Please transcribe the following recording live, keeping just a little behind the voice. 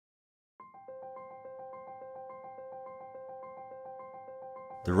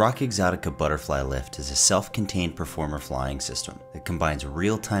The Rock Exotica Butterfly Lift is a self-contained performer flying system that combines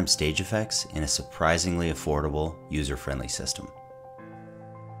real-time stage effects in a surprisingly affordable, user-friendly system.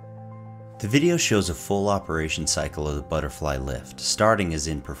 The video shows a full operation cycle of the Butterfly Lift, starting as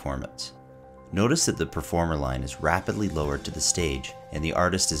in performance. Notice that the performer line is rapidly lowered to the stage and the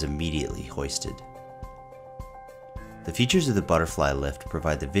artist is immediately hoisted. The features of the Butterfly Lift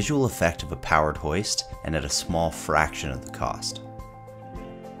provide the visual effect of a powered hoist and at a small fraction of the cost.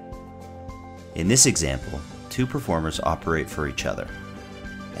 In this example, two performers operate for each other.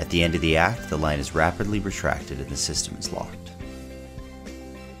 At the end of the act, the line is rapidly retracted and the system is locked.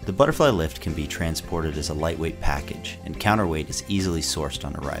 The Butterfly Lift can be transported as a lightweight package, and counterweight is easily sourced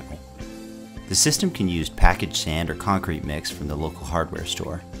on arrival. The system can use packaged sand or concrete mix from the local hardware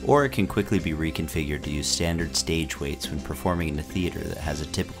store, or it can quickly be reconfigured to use standard stage weights when performing in a theater that has a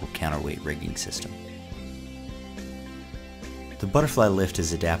typical counterweight rigging system. The Butterfly Lift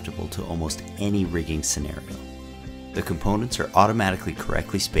is adaptable to almost any rigging scenario. The components are automatically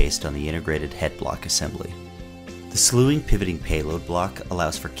correctly spaced on the integrated head block assembly. The slewing pivoting payload block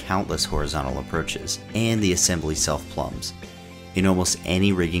allows for countless horizontal approaches, and the assembly self-plumbs. In almost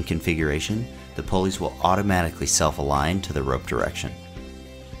any rigging configuration, the pulleys will automatically self-align to the rope direction.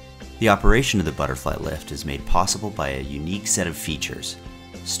 The operation of the Butterfly Lift is made possible by a unique set of features,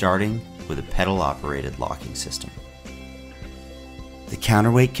 starting with a pedal-operated locking system. The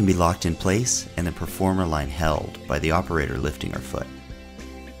counterweight can be locked in place and the performer line held by the operator lifting her foot.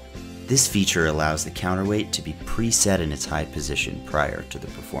 This feature allows the counterweight to be preset in its high position prior to the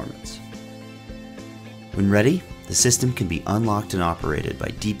performance. When ready, the system can be unlocked and operated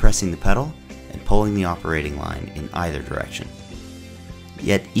by depressing the pedal and pulling the operating line in either direction.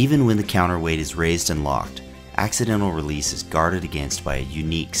 Yet even when the counterweight is raised and locked, accidental release is guarded against by a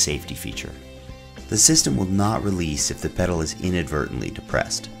unique safety feature. The system will not release if the pedal is inadvertently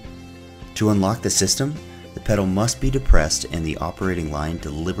depressed. To unlock the system, the pedal must be depressed and the operating line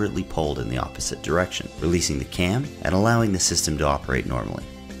deliberately pulled in the opposite direction, releasing the cam and allowing the system to operate normally.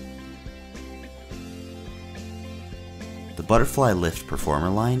 The Butterfly Lift performer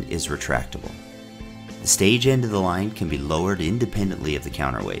line is retractable. The stage end of the line can be lowered independently of the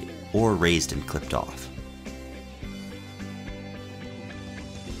counterweight, or raised and clipped off.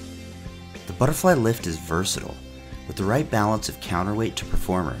 The Butterfly Lift is versatile. With the right balance of counterweight to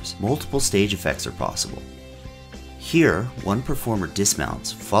performers, multiple stage effects are possible. Here, one performer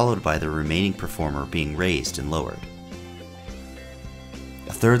dismounts, followed by the remaining performer being raised and lowered.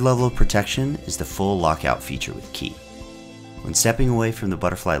 A third level of protection is the full lockout feature with key. When stepping away from the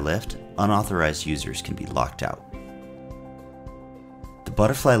Butterfly Lift, unauthorized users can be locked out. The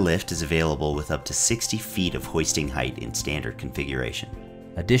Butterfly Lift is available with up to 60 feet of hoisting height in standard configuration.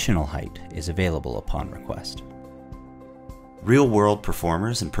 Additional height is available upon request. Real-world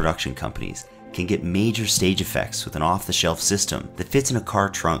performers and production companies can get major stage effects with an off-the-shelf system that fits in a car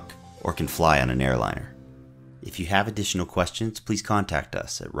trunk or can fly on an airliner. If you have additional questions, please contact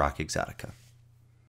us at Rock Exotica.